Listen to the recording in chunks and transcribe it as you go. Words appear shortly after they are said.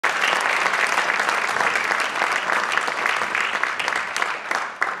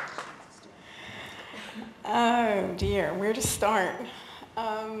dear, where to start?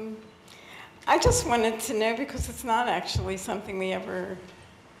 I just wanted to know, because it's not actually something we ever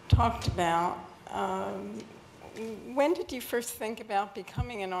talked about, when did you first think about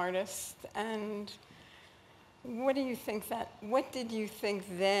becoming an artist, and what did you think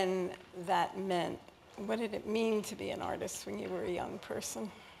then that meant? What did it mean to be an artist when you were a young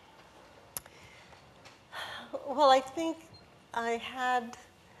person? Well, I think I had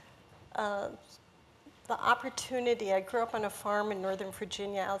the opportunity. I grew up on a farm in Northern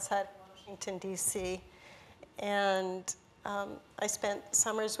Virginia outside Washington, D.C., and I spent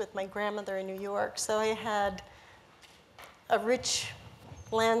summers with my grandmother in New York. So I had a rich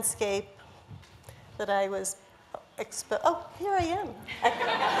landscape that I was exposed. Oh, here I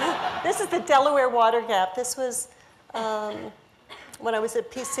am. This is the Delaware Water Gap. This was when I was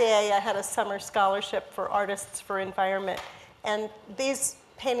at PCA. I had a summer scholarship for artists for environment, and these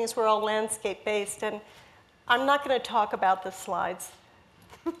paintings were all landscape-based. And I'm not going to talk about the slides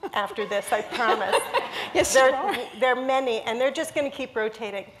after this, I promise. Yes, there are many, and they're just going to keep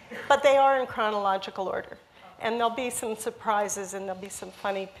rotating. But they are in chronological order. And there'll be some surprises, and there'll be some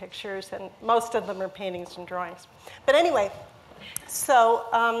funny pictures, and most of them are paintings and drawings. But anyway, so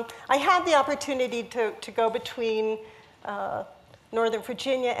I had the opportunity to go between Northern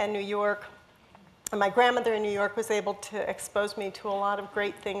Virginia and New York. And my grandmother in New York was able to expose me to a lot of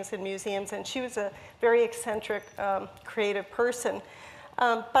great things in museums, and she was a very eccentric, creative person.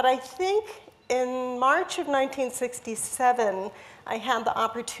 But I think in March of 1967, I had the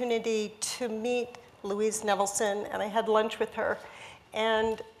opportunity to meet Louise Nevelson, and I had lunch with her,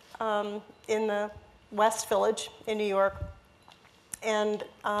 and in the West Village in New York. And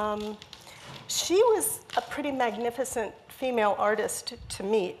she was a pretty magnificent female artist to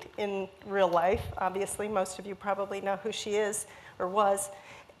meet in real life. Obviously, most of you probably know who she is or was.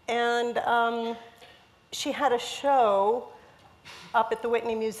 And she had a show up at the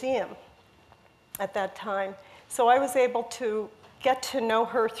Whitney Museum at that time. So I was able to get to know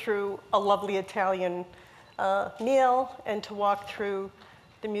her through a lovely Italian meal and to walk through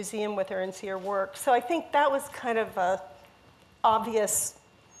the museum with her and see her work. So I think that was kind of an obvious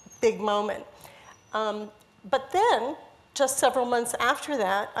big moment. But then, just several months after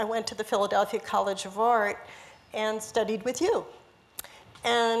that, I went to the Philadelphia College of Art and studied with you.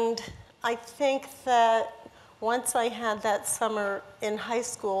 And I think that once I had that summer in high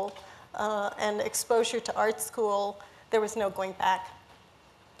school and exposure to art school, there was no going back.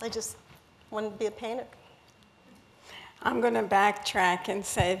 I just wanted to be a painter. I'm going to backtrack and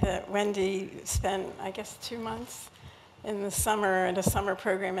say that Wendy spent, I guess, 2 months in the summer at a summer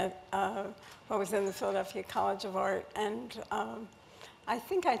program at what was in the Philadelphia College of Art. And I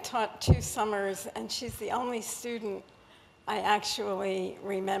think I taught 2 summers, and she's the only student I actually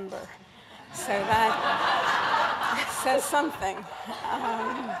remember. So that says something.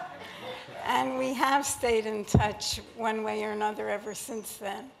 And we have stayed in touch one way or another ever since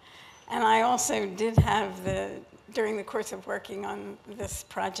then. And I also did have during the course of working on this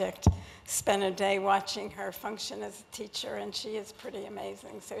project, spent a day watching her function as a teacher, and she is pretty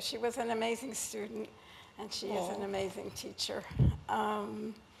amazing. So she was an amazing student, and she is an amazing teacher.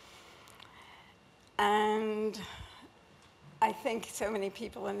 And I think so many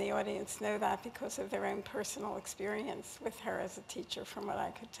people in the audience know that because of their own personal experience with her as a teacher, from what I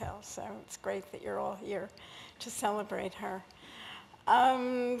could tell. So it's great that you're all here to celebrate her.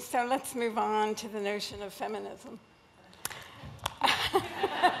 So let's move on to the notion of feminism.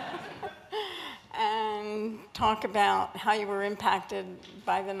 And talk about how you were impacted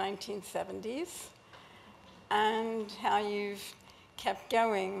by the 1970s and how you've kept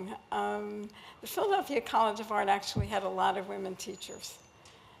going. The Philadelphia College of Art actually had a lot of women teachers.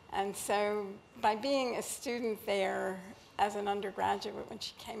 And so by being a student there as an undergraduate when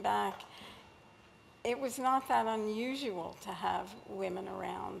she came back, it was not that unusual to have women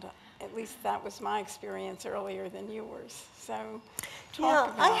around. At least that was my experience earlier than yours. So talk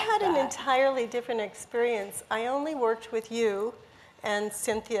about I had that. an entirely different experience. I only worked with you and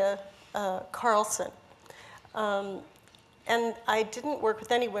Cynthia Carlson. And I didn't work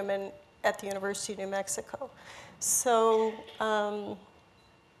with any women at the University of New Mexico. So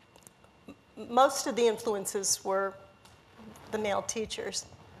most of the influences were the male teachers.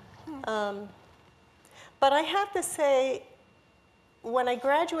 But I have to say, when I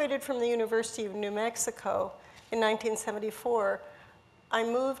graduated from the University of New Mexico in 1974, I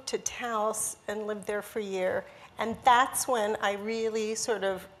moved to Taos and lived there for a year. And that's when I really sort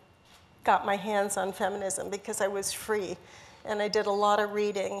of got my hands on feminism, because I was free. And I did a lot of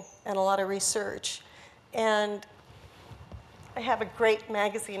reading and a lot of research. And I have a great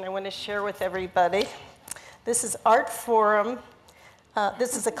magazine I want to share with everybody. This is Art Forum.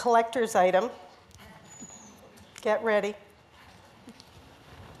 This is a collector's item. Get ready.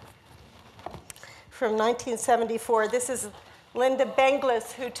 From 1974. This is Linda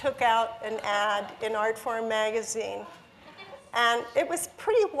Benglis, who took out an ad in Art Forum magazine. And it was a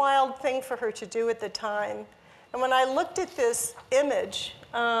pretty wild thing for her to do at the time. And when I looked at this image,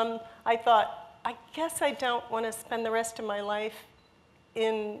 I thought, I guess I don't want to spend the rest of my life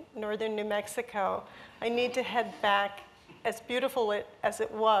in northern New Mexico. I need to head back, as beautiful as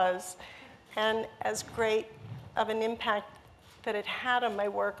it was, and as great of an impact that it had on my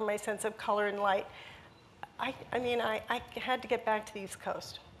work and my sense of color and light. I had to get back to the East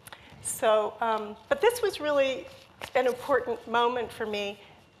Coast. So, but this was really an important moment for me,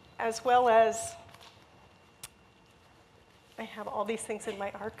 as well as I have all these things in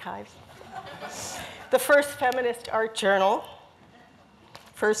my archives. The first feminist art journal,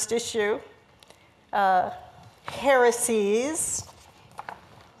 first issue, Heresies,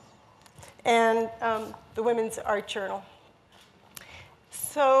 and the Women's Art Journal.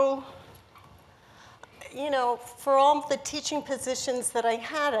 So, you know, for all the teaching positions that I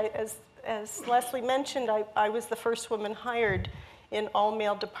had, as Leslie mentioned, I was the first woman hired in all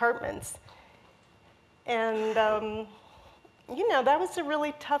male departments. And, you know, that was a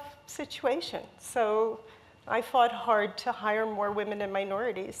really tough situation. So I fought hard to hire more women and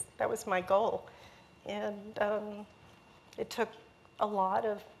minorities. That was my goal. And it took a lot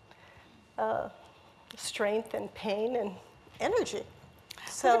of strength and pain and energy.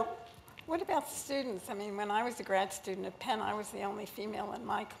 So. What about students? I mean, when I was a grad student at Penn, I was the only female in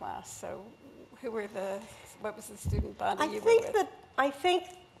my class. So what was the student body you were with? I think,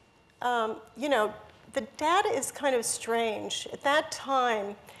 you know, the data is kind of strange. At that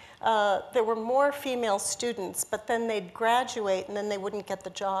time, there were more female students, but then they'd graduate and then they wouldn't get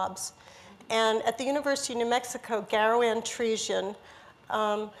the jobs. And at the University of New Mexico, Garoan Tresian,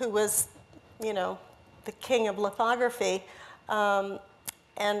 who was, you know, the king of lithography,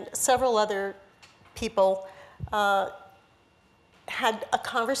 and several other people had a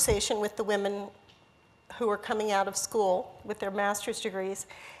conversation with the women who were coming out of school with their master's degrees.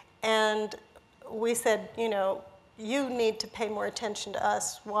 And we said, you know, you need to pay more attention to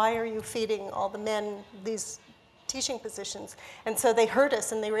us. Why are you feeding all the men these teaching positions? And so they heard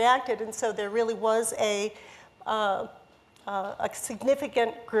us and they reacted. And so there really was a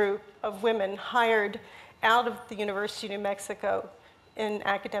significant group of women hired out of the University of New Mexico in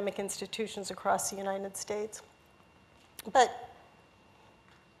academic institutions across the United States. But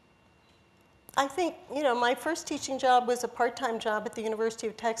I think, you know, my first teaching job was a part-time job at the University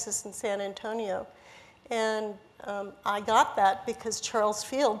of Texas in San Antonio. And I got that because Charles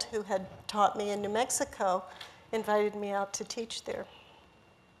Field, who had taught me in New Mexico, invited me out to teach there.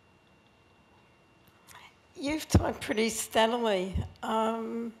 You've taught pretty steadily.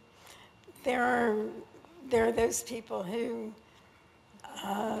 There are those people who,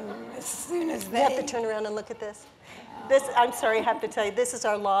 as soon as they... You have to turn around and look at this. This, I'm sorry, I have to tell you, this is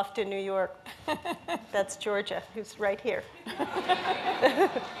our loft in New York. That's Georgia, who's right here.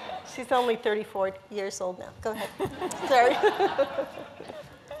 She's only 34 years old now. Go ahead. Sorry.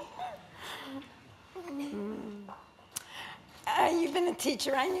 You've been a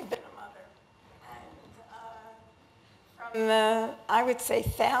teacher and you've been a mother. And from the, I would say,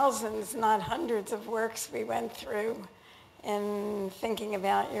 thousands, not hundreds of works we went through in thinking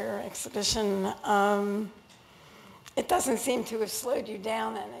about your exhibition, it doesn't seem to have slowed you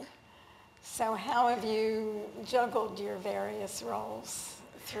down any. So how have you juggled your various roles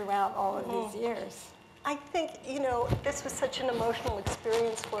throughout all of these years? I think, you know, this was such an emotional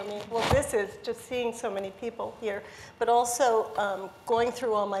experience for me. Well, this is just seeing so many people here, but also going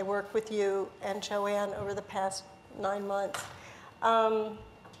through all my work with you and Joanne over the past 9 months.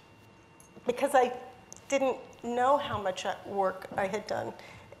 Because I didn't know how much work I had done.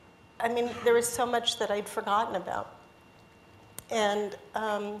 I mean, there was so much that I'd forgotten about. And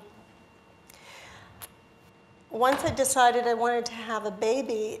once I decided I wanted to have a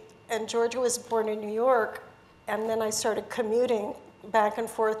baby, and Georgia was born in New York, and then I started commuting back and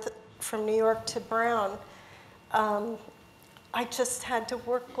forth from New York to Brown, I just had to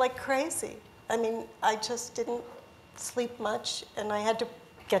work like crazy. I mean, I just didn't sleep much, and I had to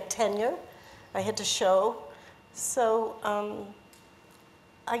get tenure. I had to show. So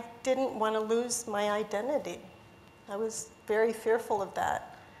I didn't want to lose my identity. I was very fearful of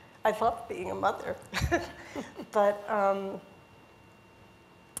that. I loved being a mother. But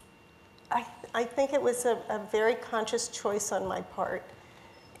I think it was a very conscious choice on my part.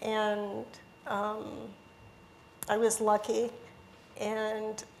 And I was lucky.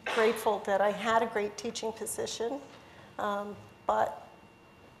 and grateful that I had a great teaching position. But,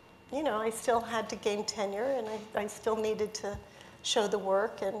 you know, I still had to gain tenure, and I still needed to show the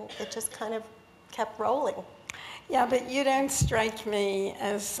work, and it just kind of kept rolling. Yeah, but you don't strike me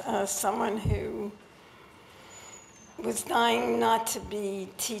as someone who was dying not to be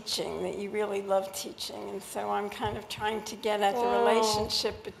teaching, that you really love teaching. And so I'm kind of trying to get at the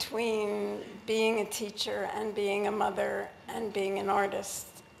relationship between being a teacher and being a mother and being an artist,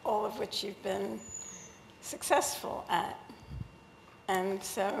 all of which you've been successful at. And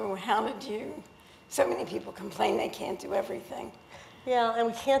so how did you, so many people complain they can't do everything. Yeah, and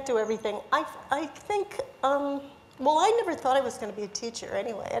we can't do everything. I think, well, I never thought I was going to be a teacher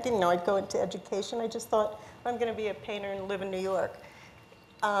anyway. I didn't know I'd go into education. I just thought I'm going to be a painter and live in New York.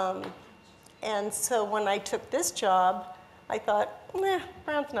 And so when I took this job, I thought,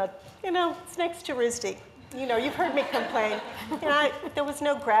 Brown's not, you know, it's next to RISD. You know, you've heard me complain. You know, there was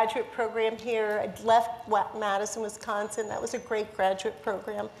no graduate program here. I'd left Madison, Wisconsin. That was a great graduate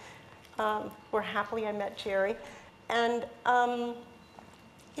program where happily I met Jerry. And,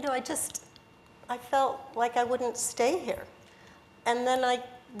 you know, I felt like I wouldn't stay here. And then I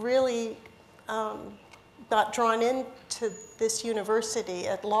really got drawn into this university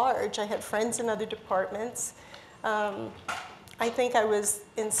at large. I had friends in other departments. I think I was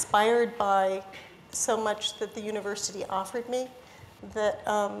inspired by so much that the university offered me that,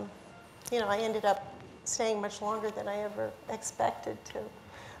 you know, I ended up staying much longer than I ever expected to.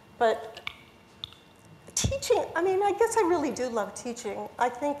 But teaching, I mean, I guess I really do love teaching. I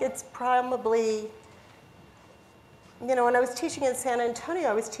think it's probably, you know, when I was teaching in San Antonio,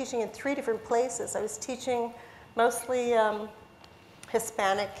 I was teaching in 3 different places. I was teaching mostly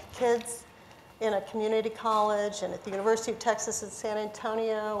Hispanic kids in a community college and at the University of Texas at San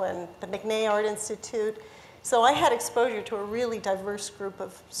Antonio and the McNay Art Institute. So I had exposure to a really diverse group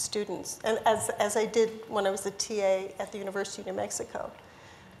of students, and as I did when I was a TA at the University of New Mexico.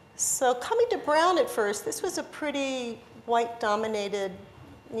 So coming to Brown at first, this was a pretty white-dominated,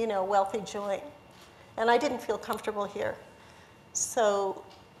 you know, wealthy joint. And I didn't feel comfortable here. So,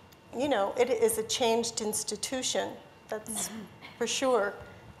 you know, it is a changed institution, that's for sure.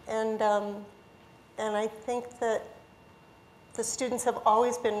 And I think that the students have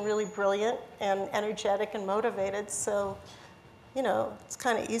always been really brilliant and energetic and motivated. So, you know, it's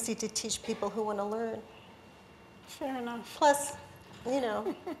kind of easy to teach people who want to learn. Fair enough. Plus, you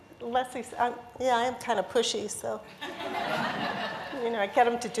know, Leslie's, yeah, I am kind of pushy, so, you know, I get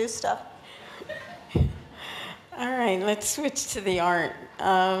them to do stuff. All right, let's switch to the art.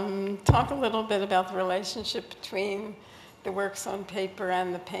 Talk a little bit about the relationship between the works on paper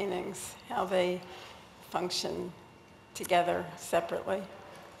and the paintings, how they function together separately.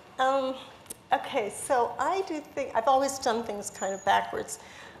 Okay, so I do think, I've always done things kind of backwards.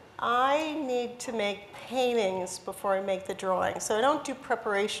 I need to make paintings before I make the drawings. So I don't do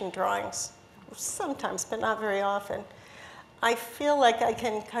preparation drawings, sometimes, but not very often. I feel like I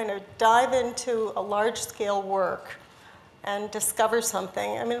can kind of dive into a large-scale work and discover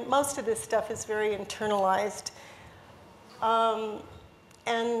something. I mean, most of this stuff is very internalized.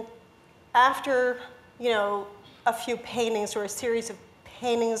 And after, you know, a few paintings or a series of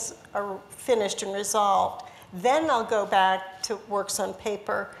paintings are finished and resolved, then I'll go back to works on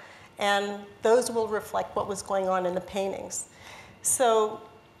paper, and those will reflect what was going on in the paintings. So,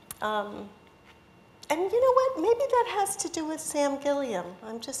 and you know what? Maybe that has to do with Sam Gilliam.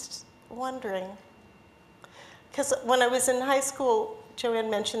 I'm just wondering. Because when I was in high school, Joanne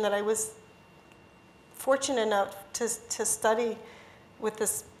mentioned that I was fortunate enough to study with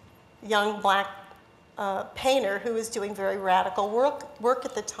this young black painter who was doing very radical work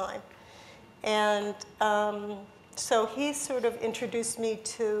at the time. And so he sort of introduced me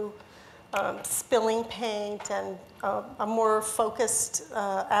to spilling paint and a more focused,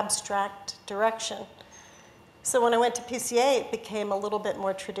 abstract direction. So when I went to PCA, it became a little bit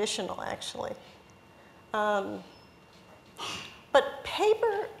more traditional, actually. But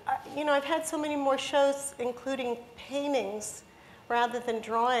paper, you know, I've had so many more shows, including paintings, rather than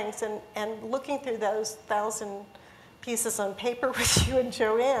drawings, and looking through those 1,000 pieces on paper with you and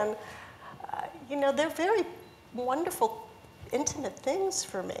Joanne, you know, they're very wonderful, intimate things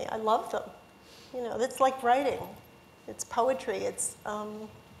for me. I love them. You know, it's like writing. It's poetry. It's,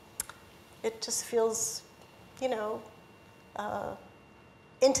 it just feels, you know,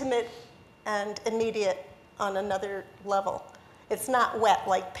 intimate and immediate on another level. It's not wet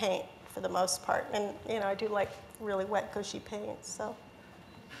like paint for the most part. And, you know, I do like really wet, gushy paint, so.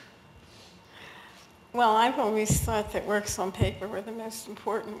 Well, I've always thought that works on paper were the most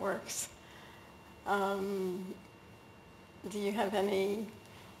important works. Do you have any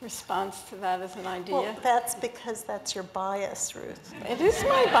response to that as an idea? Well, that's because that's your bias, Ruth. It is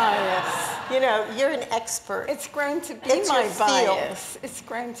my bias. You know, you're an expert. It's grown to be It's my your field. bias. It's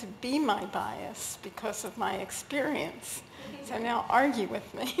grown to be my bias because of my experience. So now argue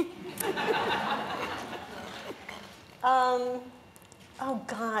with me. Oh,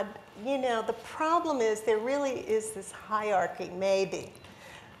 God. You know, the problem is there really is this hierarchy, maybe,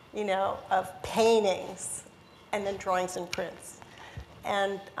 you know, of paintings and then drawings and prints.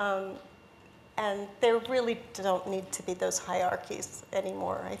 And there really don't need to be those hierarchies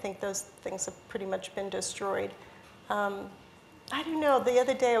anymore. I think those things have pretty much been destroyed. I don't know, the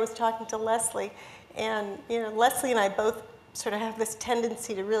other day I was talking to Leslie, and you know, Leslie and I both sort of have this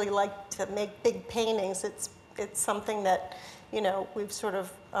tendency to really like to make big paintings. It's something that, you know, we've sort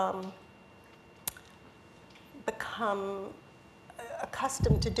of become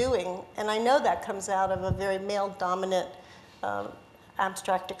accustomed to doing. And I know that comes out of a very male-dominant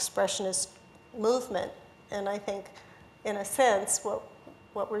abstract expressionist movement. And I think, in a sense,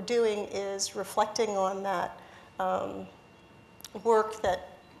 what we're doing is reflecting on that work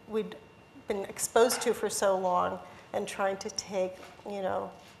that we'd been exposed to for so long and trying to take, you know,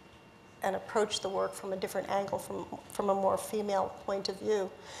 and approach the work from a different angle, from a more female point of view.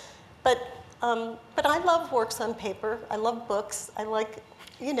 But I love works on paper. I love books. I like,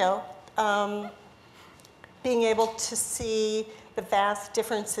 you know, being able to see the vast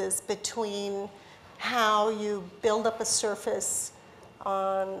differences between how you build up a surface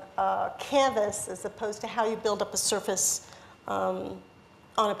on a canvas as opposed to how you build up a surface on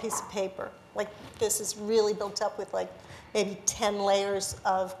a piece of paper. Like this is really built up with like maybe 10 layers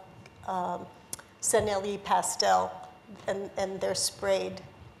of Sennelier pastel, and they're sprayed.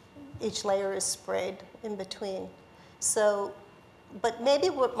 Each layer is sprayed in between. So, but maybe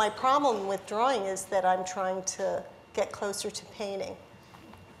what my problem with drawing is that I'm trying to get closer to painting.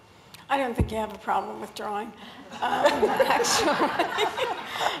 I don't think you have a problem with drawing, actually.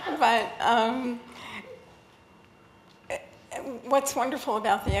 But what's wonderful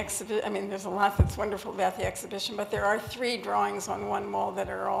about the exhibition, I mean, there's a lot that's wonderful about the exhibition, but there are 3 drawings on one wall that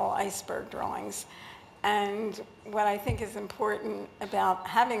are all iceberg drawings. And what I think is important about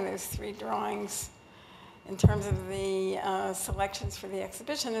having those 3 drawings in terms of the selections for the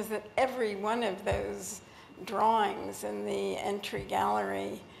exhibition is that every one of those drawings in the entry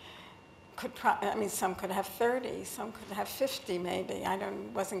gallery could, I mean, some could have 30, some could have 50 maybe. I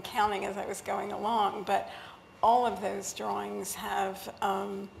wasn't counting as I was going along, but all of those drawings have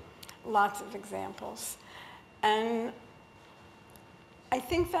lots of examples. And I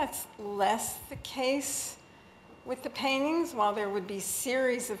think that's less the case with the paintings. While there would be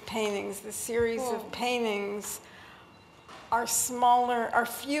series of paintings, the series of paintings are smaller, are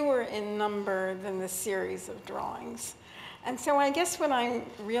fewer in number than the series of drawings. And so I guess what I'm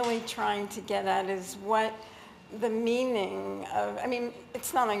really trying to get at is what the meaning of, I mean,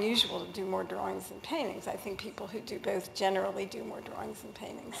 it's not unusual to do more drawings than paintings. I think people who do both generally do more drawings than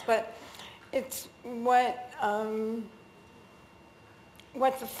paintings. But it's what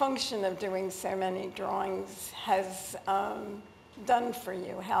the function of doing so many drawings has done for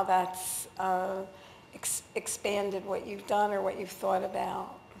you, how that's expanded what you've done or what you've thought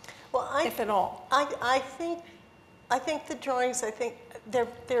about, well, if at all. I think the drawings, I think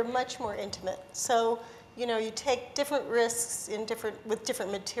they're much more intimate. So, you know, you take different risks with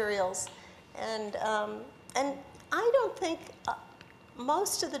different materials, and I don't think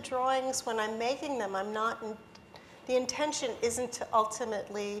most of the drawings when I'm making them, the intention isn't to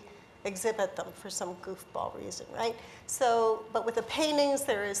ultimately exhibit them for some goofball reason, right? So, but with the paintings,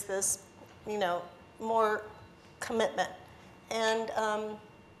 there is this, you know, more commitment,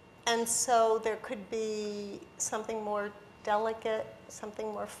 and so there could be something more delicate, something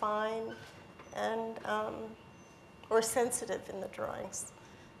more fine, and or sensitive in the drawings.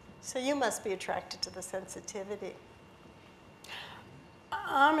 So you must be attracted to the sensitivity.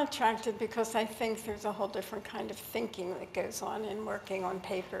 I'm attracted because I think there's a whole different kind of thinking that goes on in working on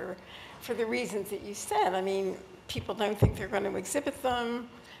paper for the reasons that you said. I mean, people don't think they're going to exhibit them.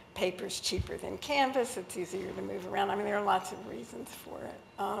 Paper's cheaper than canvas. It's easier to move around. I mean, there are lots of reasons for it.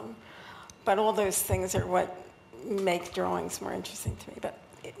 But all those things are what make drawings more interesting to me. But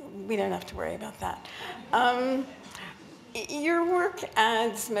we don't have to worry about that. Your work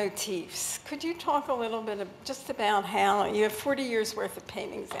adds motifs. Could you talk a little bit just about how you have 40 years worth of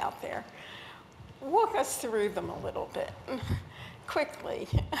paintings out there? Walk us through them a little bit, quickly,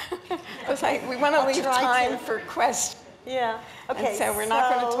 because we want to leave time for questions. Yeah. Okay. And so we're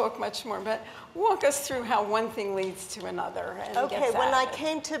not going to talk much more, but walk us through how one thing leads to another. And okay. When I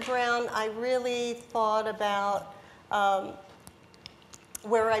came to Brown, I really thought about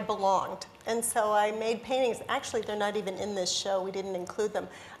where I belonged. And so I made paintings. Actually, they're not even in this show. We didn't include them.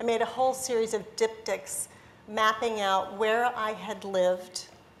 I made a whole series of diptychs mapping out where I had lived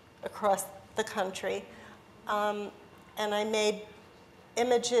across the country. And I made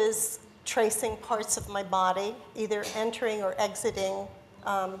images tracing parts of my body, either entering or exiting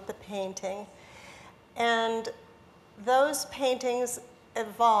the painting. And those paintings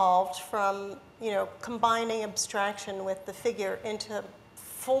evolved from, combining abstraction with the figure into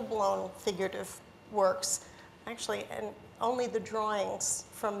full-blown figurative works. Actually, and only the drawings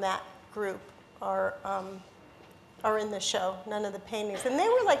from that group are in the show, none of the paintings. And they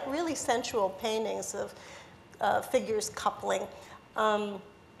were like really sensual paintings of figures coupling.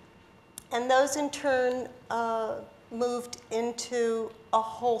 And those in turn moved into a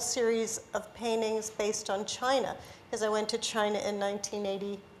whole series of paintings based on China, because I went to China in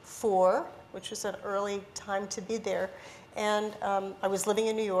 1984, which was an early time to be there. And I was living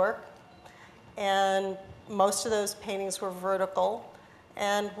in New York, and most of those paintings were vertical.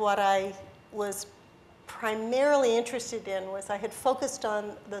 And what I was primarily interested in was I had focused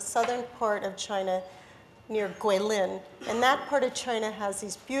on the southern part of China near Guilin. And that part of China has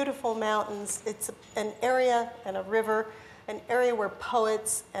these beautiful mountains. It's an area and a river, an area where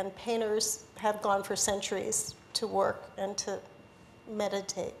poets and painters have gone for centuries to work and to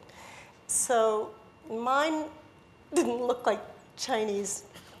meditate. So mine didn't look like Chinese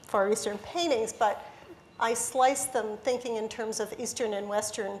Far Eastern paintings, but I sliced them thinking in terms of Eastern and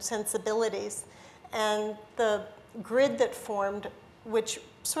Western sensibilities. And the grid that formed, which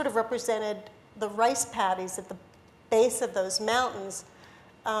sort of represented the rice paddies at the base of those mountains,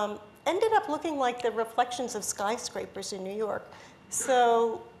 ended up looking like the reflections of skyscrapers in New York.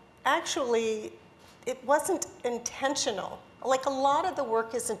 So actually, it wasn't intentional. Like a lot of the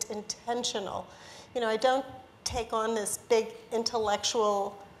work isn't intentional. I don't take on this big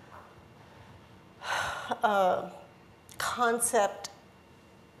intellectual concept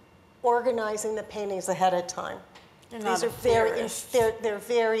organizing the paintings ahead of time. These are they're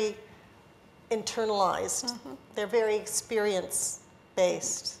very internalized. Mm-hmm. They're very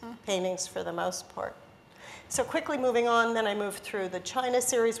experience-based paintings for the most part. So quickly moving on, then I moved through the China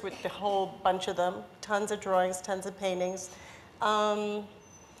series with a whole bunch of them, tons of drawings, tons of paintings. I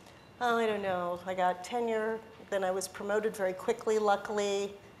don't know, I got tenure, then I was promoted very quickly,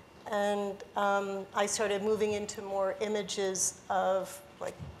 luckily, and I started moving into more images of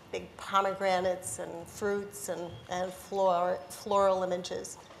like big pomegranates and fruits and floral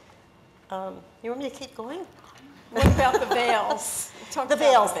images. You want me to keep going? What about the veils? The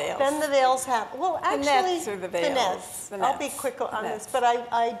veils. Then the veils happen. Well, actually, the nets or the veils? The nets. I'll be quick on this, but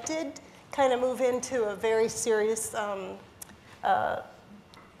I did kind of move into a very serious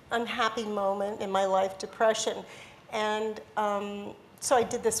unhappy moment in my life, depression. And so I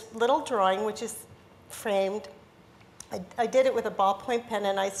did this little drawing, which is framed. I did it with a ballpoint pen,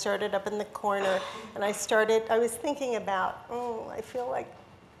 and I started up in the corner, and I was thinking about, I feel like,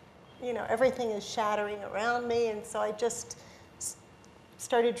 everything is shattering around me, and so I just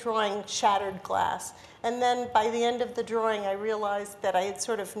started drawing shattered glass. And then by the end of the drawing, I realized that I had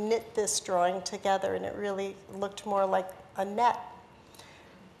sort of knit this drawing together, and it really looked more like a net.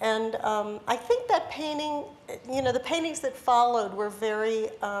 And I think that painting, the paintings that followed were very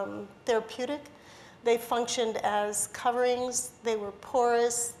therapeutic. They functioned as coverings. They were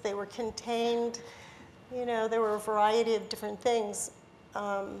porous. They were contained. There were a variety of different things.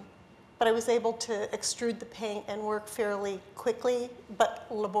 But I was able to extrude the paint and work fairly quickly, but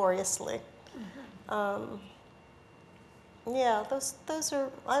laboriously. Mm-hmm. Yeah, those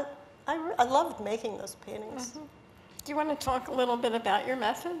are, I loved making those paintings. Mm-hmm. Do you want to talk a little bit about your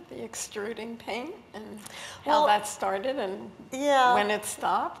method, the extruding paint, and how that started and when it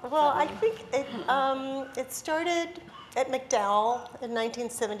stopped? Well, I think it started at McDowell in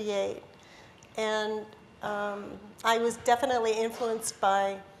 1978. And I was definitely influenced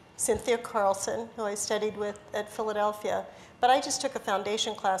by Cynthia Carlson, who I studied with at Philadelphia. But I just took a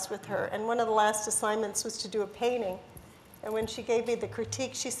foundation class with her. And one of the last assignments was to do a painting. And when she gave me the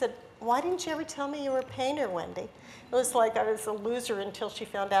critique, she said, "Why didn't you ever tell me you were a painter, Wendy?" It was like I was a loser until she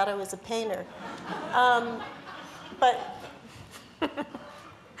found out I was a painter. And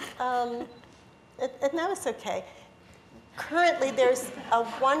that was okay. Currently, there's a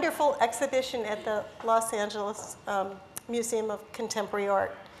wonderful exhibition at the Los Angeles Museum of Contemporary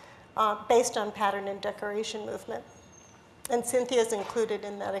Art based on pattern and decoration movement. And Cynthia is included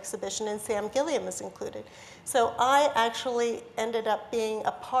in that exhibition, and Sam Gilliam is included. So I actually ended up being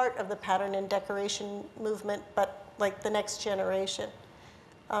a part of the pattern and decoration movement, but like the next generation.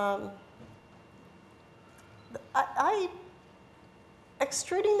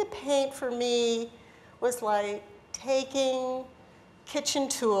 extruding the paint for me was like taking kitchen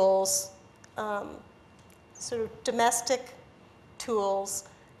tools, sort of domestic tools,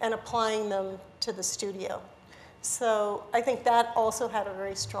 and applying them to the studio. So I think that also had a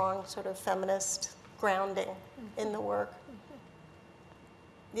very strong sort of feminist grounding in the work.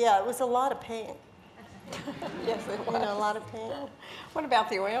 Yeah, it was a lot of paint. Yes, it was. You know, a lot of paint. What about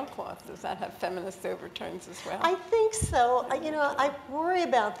the oilcloth? Does that have feminist overtones as well? I think so. You know, I worry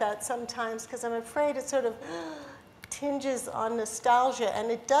about that sometimes because I'm afraid it sort of tinges on nostalgia.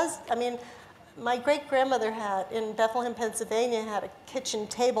 And it does, I mean, my great-grandmother had, in Bethlehem, Pennsylvania, had a kitchen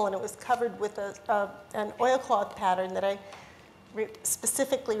table, and it was covered with an oilcloth pattern that I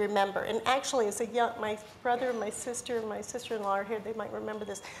specifically remember. And actually, as a young, my brother, my sister-in-law are here, they might remember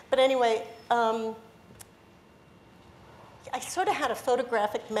this. But anyway, I sort of had a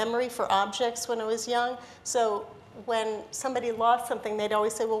photographic memory for objects when I was young. So when somebody lost something, they'd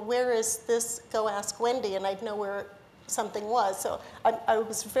always say, well, where is this? Go ask Wendy, and I'd know where something was. So I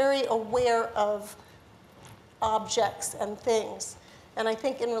was very aware of objects and things. And I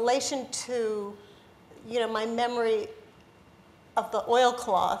think in relation to, you know, my memory of the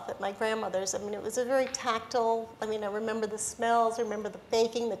oilcloth at my grandmother's, I mean, it was a very tactile, I mean, I remember the smells, I remember the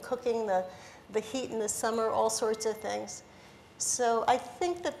baking, the cooking, the heat in the summer, all sorts of things. So I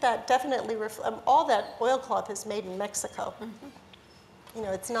think that that definitely, all that oilcloth is made in Mexico. Mm-hmm. You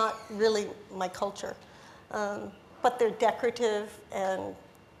know, it's not really my culture. But they're decorative, and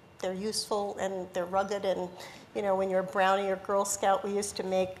they're useful, and they're rugged. And, you know, when you're a brownie or Girl Scout, we used to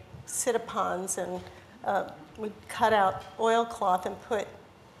make sit-upons, and we'd cut out oilcloth and put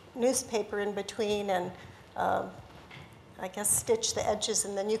newspaper in between, and I guess stitch the edges,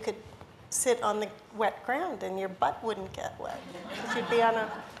 and then you could sit on the wet ground, and your butt wouldn't get wet. Because you'd be on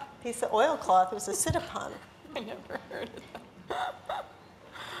a piece of oilcloth. It was a sit-upon. I never heard of that.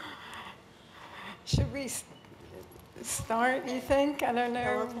 Should we start, you think? I don't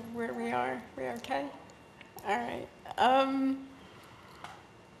know where we are. We okay? All right.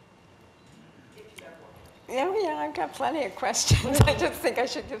 Yeah, I've got plenty of questions. I just think I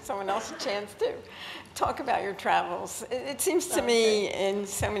should give someone else a chance to talk about your travels. It seems to me, in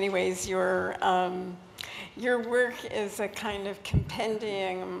so many ways, your work is a kind of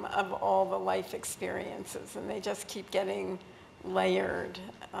compendium of all the life experiences, and they just keep getting layered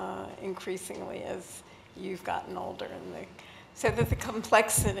increasingly as you've gotten older. And so that the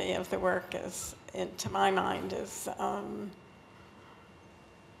complexity of the work is, to my mind, is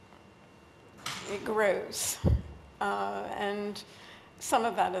it grows. And some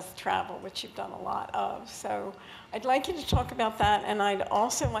of that is travel, which you've done a lot of. So I'd like you to talk about that, and I'd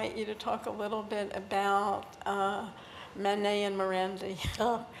also like you to talk a little bit about Manet and Morandi.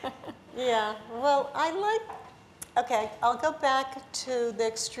 Oh, yeah. Well, okay, I'll go back to the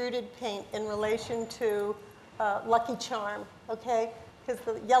extruded paint in relation to Lucky Charm, okay? Because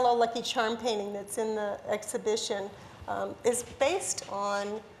the yellow Lucky Charm painting that's in the exhibition is based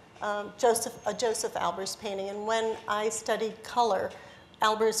on Joseph Albers painting. And when I studied color,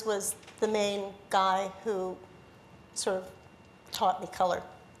 Albers was the main guy who sort of taught me color.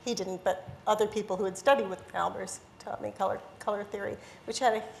 He didn't, but other people who had studied with Albers taught me color theory, which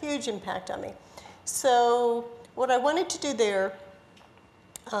had a huge impact on me. So what I wanted to do there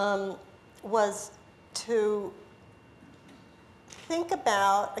was to think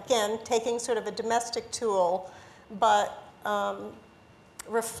about, again, taking sort of a domestic tool, but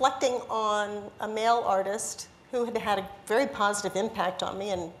reflecting on a male artist who had had a very positive impact on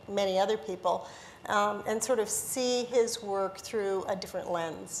me and many other people, and sort of see his work through a different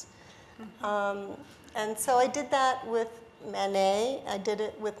lens. Mm-hmm. And so I did that with Manet. I did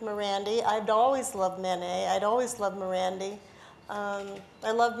it with Morandi. I'd always loved Manet. I'd always loved Morandi.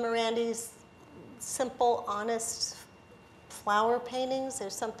 I loved Morandi's simple, honest flower paintings.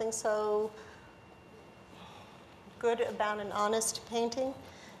 There's something so good about an honest painting,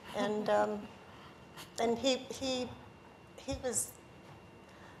 and I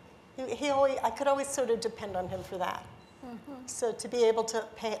could always sort of depend on him for that. Mm-hmm. So to be able to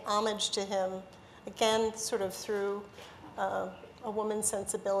pay homage to him, again, sort of through a woman's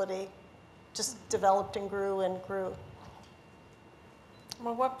sensibility, just developed and grew and grew.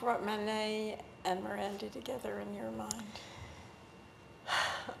 Well, what brought Manet and Morandi together in your mind?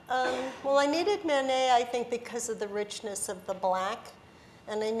 Well, I needed Manet, I think, because of the richness of the black,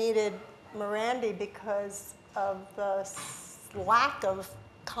 and I needed Morandi because of the lack of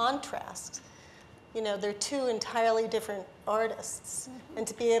contrast. You know, they're two entirely different artists, mm-hmm. and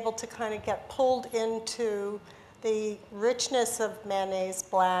to be able to kind of get pulled into the richness of Manet's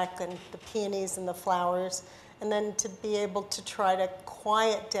black and the peonies and the flowers, and then to be able to try to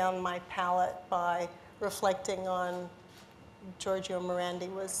quiet down my palette by reflecting on Giorgio Morandi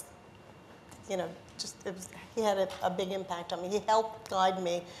was, you know, he had a big impact on me. He helped guide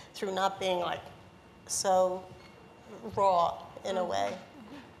me through not being like so raw in a way.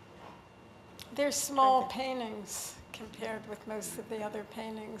 They're small paintings compared with most of the other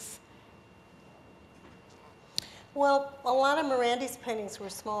paintings. Well, a lot of Morandi's paintings were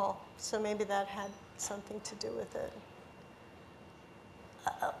small, so maybe that had something to do with it.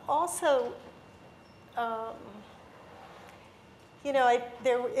 Also, you know,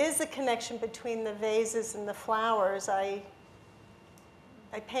 there is a connection between the vases and the flowers. I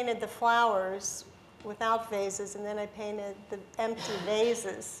painted the flowers without vases, and then I painted the empty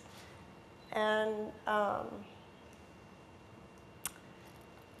vases. And,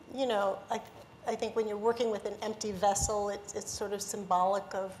 you know, I think when you're working with an empty vessel, it's sort of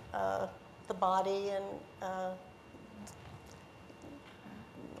symbolic of the body and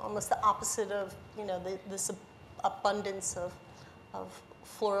almost the opposite of, you know, this abundance of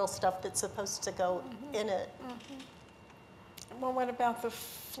floral stuff that's supposed to go in it. Well, what about the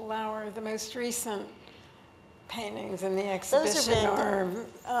flower, the most recent paintings in the exhibition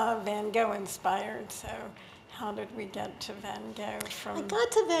are Van Gogh inspired, so how did we get to Van Gogh from? I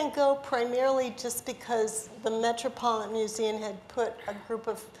got to Van Gogh primarily just because the Metropolitan Museum had put a group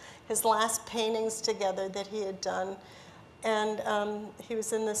of his last paintings together that he had done, and he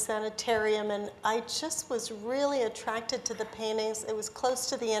was in the sanitarium, and I just was really attracted to the paintings. It was close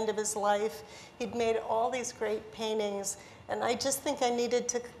to the end of his life. He'd made all these great paintings, and I just think I needed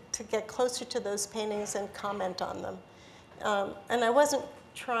to get closer to those paintings and comment on them. And I wasn't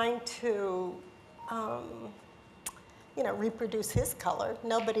trying to, you know, reproduce his color.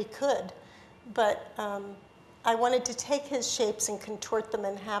 Nobody could. But I wanted to take his shapes and contort them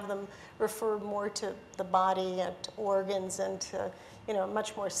and have them refer more to the body and to organs and to, you know,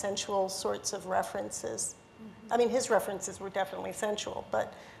 much more sensual sorts of references. I mean, his references were definitely sensual,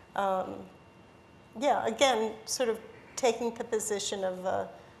 but yeah, again, sort of taking the position of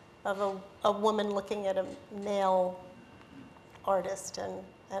a woman looking at a male artist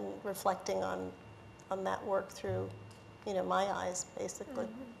and reflecting on that work through, you know, my eyes, basically.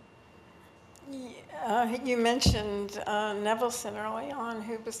 You mentioned Nevelson early on.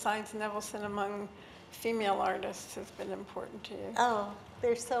 Who besides Nevelson among female artists has been important to you? Oh,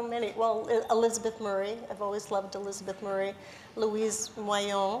 there's so many. Well, Elizabeth Murray. I've always loved Elizabeth Murray. Louise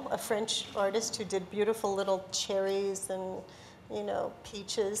Moyon, a French artist who did beautiful little cherries and, you know,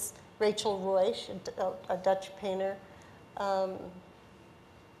 peaches. Rachel Royce, a Dutch painter.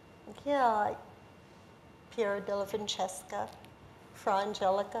 Yeah, Piero della Francesca, Fra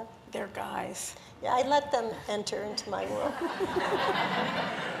Angelica. They're guys. Yeah, I let them enter into my world.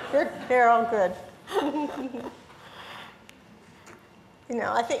 They're all good. You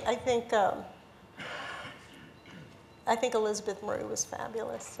know, I think Elizabeth Murray was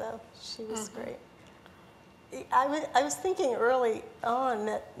fabulous, so she was great. I was thinking early on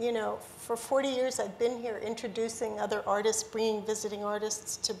that, you know, for 40 years I've been here introducing other artists, bringing visiting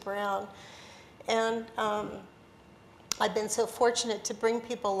artists to Brown. And I've been so fortunate to bring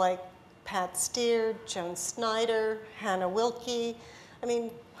people like Pat Steer, Joan Snyder, Hannah Wilkie, I mean,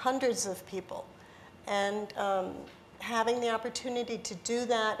 hundreds of people. And having the opportunity to do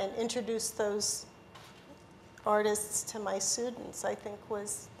that and introduce those artists to my students, I think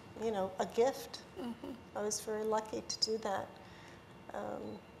was, you know, a gift. I was very lucky to do that.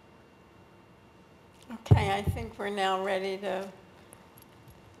 Okay, I think we're now ready to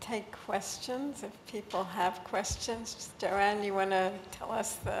take questions. If people have questions, Joanne, you want to tell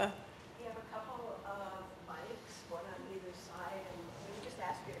us the... We have a couple of mics, one on either side, and we would just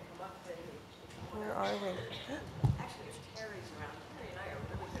ask you to come up and... Where are we? Actually, there's Terry's around. Terry and I are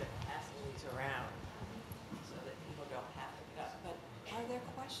really good at passing these around so that people don't have to get up. But are there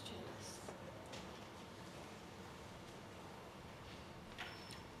questions?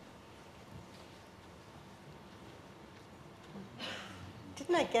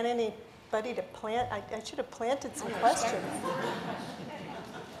 Didn't I get anybody to plant? I should have planted some questions.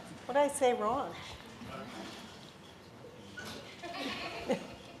 What did I say wrong?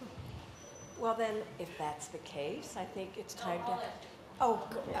 Well, then, if that's the case, I think it's time to... Oh,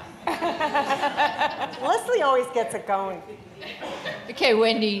 good. Leslie always gets it going. Okay,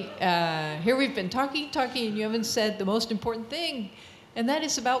 Wendy, here we've been talking, and you haven't said the most important thing, and that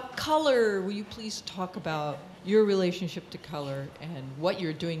is about color. Will you please talk about your relationship to color and what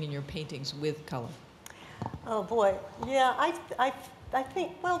you're doing in your paintings with color? Oh boy, yeah, I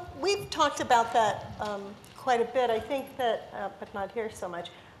think, well, we've talked about that quite a bit. I think that, but not here so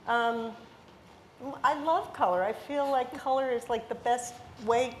much. I love color. I feel like color is like the best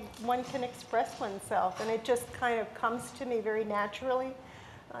way one can express oneself, and it just kind of comes to me very naturally.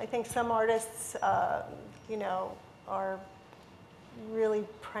 I think some artists, you know, are really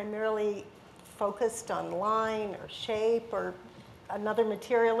primarily focused on line or shape or another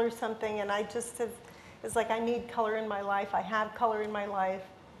material or something, and I just have, it's like I need color in my life. I have color in my life.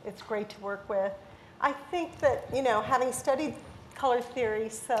 It's great to work with. I think that, you know, having studied color theory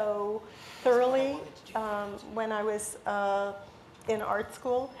so thoroughly when I was in art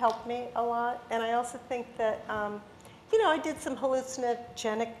school helped me a lot. And I also think that, you know, I did some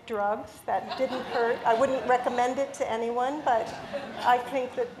hallucinogenic drugs that didn't hurt. I wouldn't recommend it to anyone, but I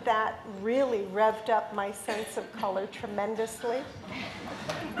think that that really revved up my sense of color tremendously.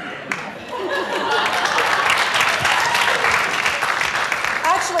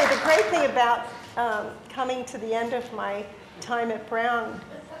 Actually, the great thing about coming to the end of my time at Brown,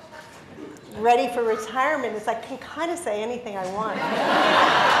 ready for retirement, is I can kind of say anything I want.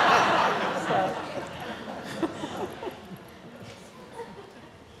 So.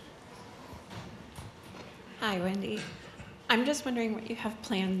 Hi, Wendy. I'm just wondering what you have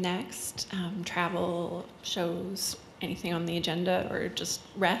planned next. Travel, shows, anything on the agenda, or just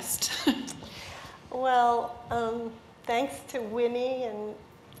rest? Well, thanks to Winnie and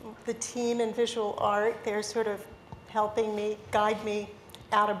the team in visual art, they're sort of helping me, guide me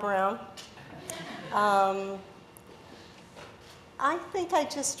out of Brown. I think I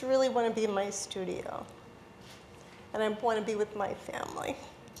just really want to be in my studio. And I want to be with my family.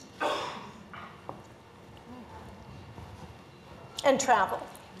 And travel.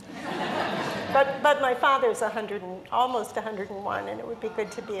 But my father's almost 101, and it would be good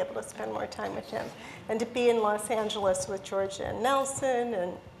to be able to spend more time with him. And to be in Los Angeles with Georgia and Nelson,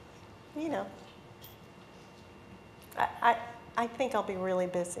 and, you know. I think I'll be really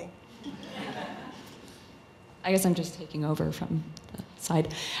busy. I guess I'm just taking over from the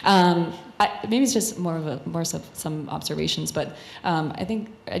side. Maybe it's just more so some observations, but I think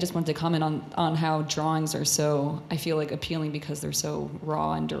I just wanted to comment on how drawings are so, I feel like, appealing because they're so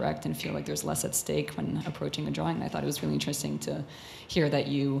raw and direct and feel like there's less at stake when approaching a drawing. And I thought it was really interesting to hear that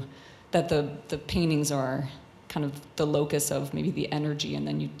the paintings are kind of the locus of maybe the energy, and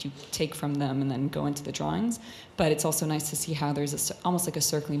then you take from them and then go into the drawings. But it's also nice to see how there's almost like a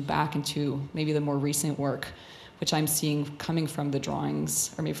circling back into maybe the more recent work, which I'm seeing coming from the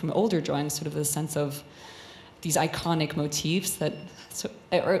drawings, or maybe from older drawings, sort of the sense of these iconic motifs that,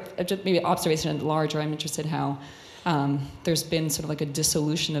 or just maybe observation at large, or I'm interested how there's been sort of like a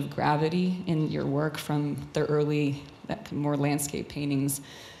dissolution of gravity in your work from the early, more landscape paintings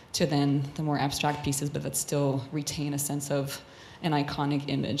to then the more abstract pieces, but that still retain a sense of an iconic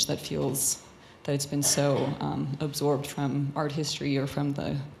image that feels that it's been so absorbed from art history or from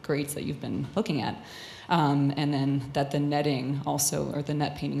the greats that you've been looking at. And then that the netting also, or the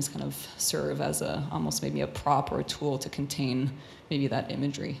net paintings kind of serve as almost maybe a prop or a tool to contain maybe that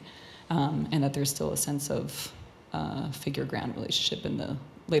imagery. And that there's still a sense of figure-ground relationship in the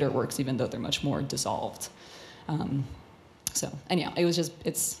later works, even though they're much more dissolved. So anyhow,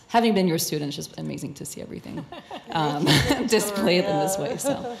 it's having been your student, it's just amazing to see everything displayed in this way.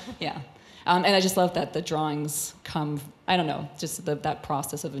 So yeah, and I just love that the drawings come. I don't know, just that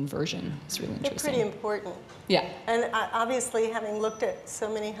process of inversion is really interesting. They're pretty important. Yeah. And obviously, having looked at so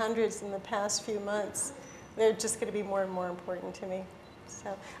many hundreds in the past few months, they're just going to be more and more important to me.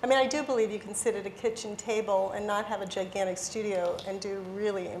 So, I mean, I do believe you can sit at a kitchen table and not have a gigantic studio and do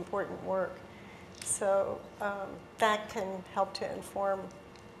really important work. So that can help to inform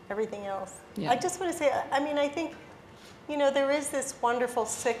everything else. Yeah. I just want to say, I mean, I think, you know, there is this wonderful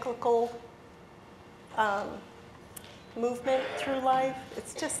cyclical movement through life.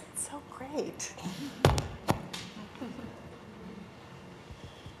 It's just so great.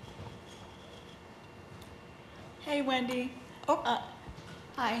 Hey, Wendy.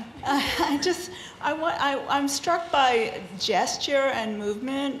 Hi. I'm struck by gesture and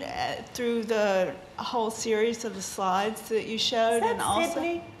movement through the whole series of the slides that you showed. Is that and also,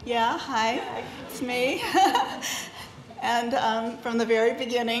 Sydney? Yeah, hi. It's me. And from the very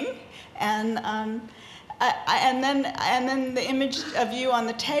beginning, and then the image of you on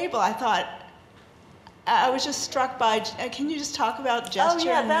the table. I thought I was just struck by. Can you just talk about gesture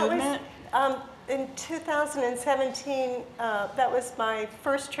and movement? In 2017, that was my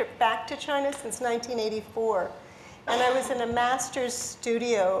first trip back to China since 1984. And I was in a master's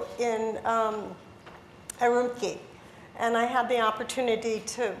studio in Urumqi. And I had the opportunity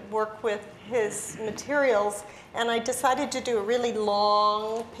to work with his materials. And I decided to do a really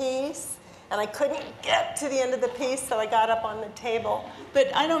long piece. and I couldn't get to the end of the piece, so I got up on the table.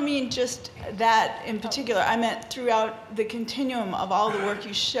 But I don't mean just that in particular. I meant throughout the continuum of all the work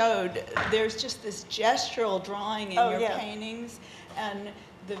you showed, there's just this gestural drawing in your paintings, and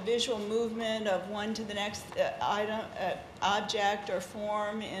the visual movement of one to the next object or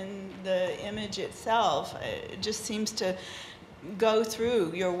form in the image itself. It just seems to go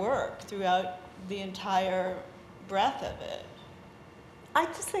through your work throughout the entire breadth of it. I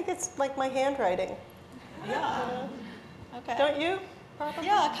just think it's like my handwriting. Yeah. Okay. Don't you? Probably?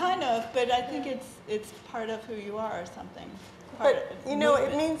 Yeah, kind of, but I think it's part of who you are or something. But, you know,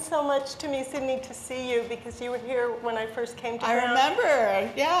 it means so much to me, Sydney, to see you, because you were here when I first came to I town.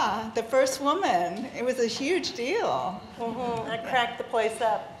 remember, yeah, the first woman. It was a huge deal. I cracked the place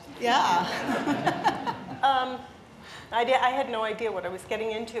up. Yeah. I had no idea what I was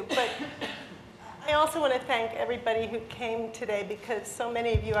getting into, but I also want to thank everybody who came today, because so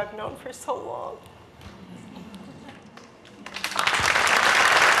many of you I've known for so long.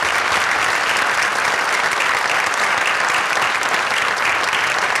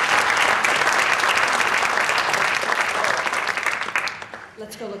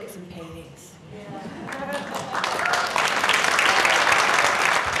 Let's go look at some paintings. Yeah.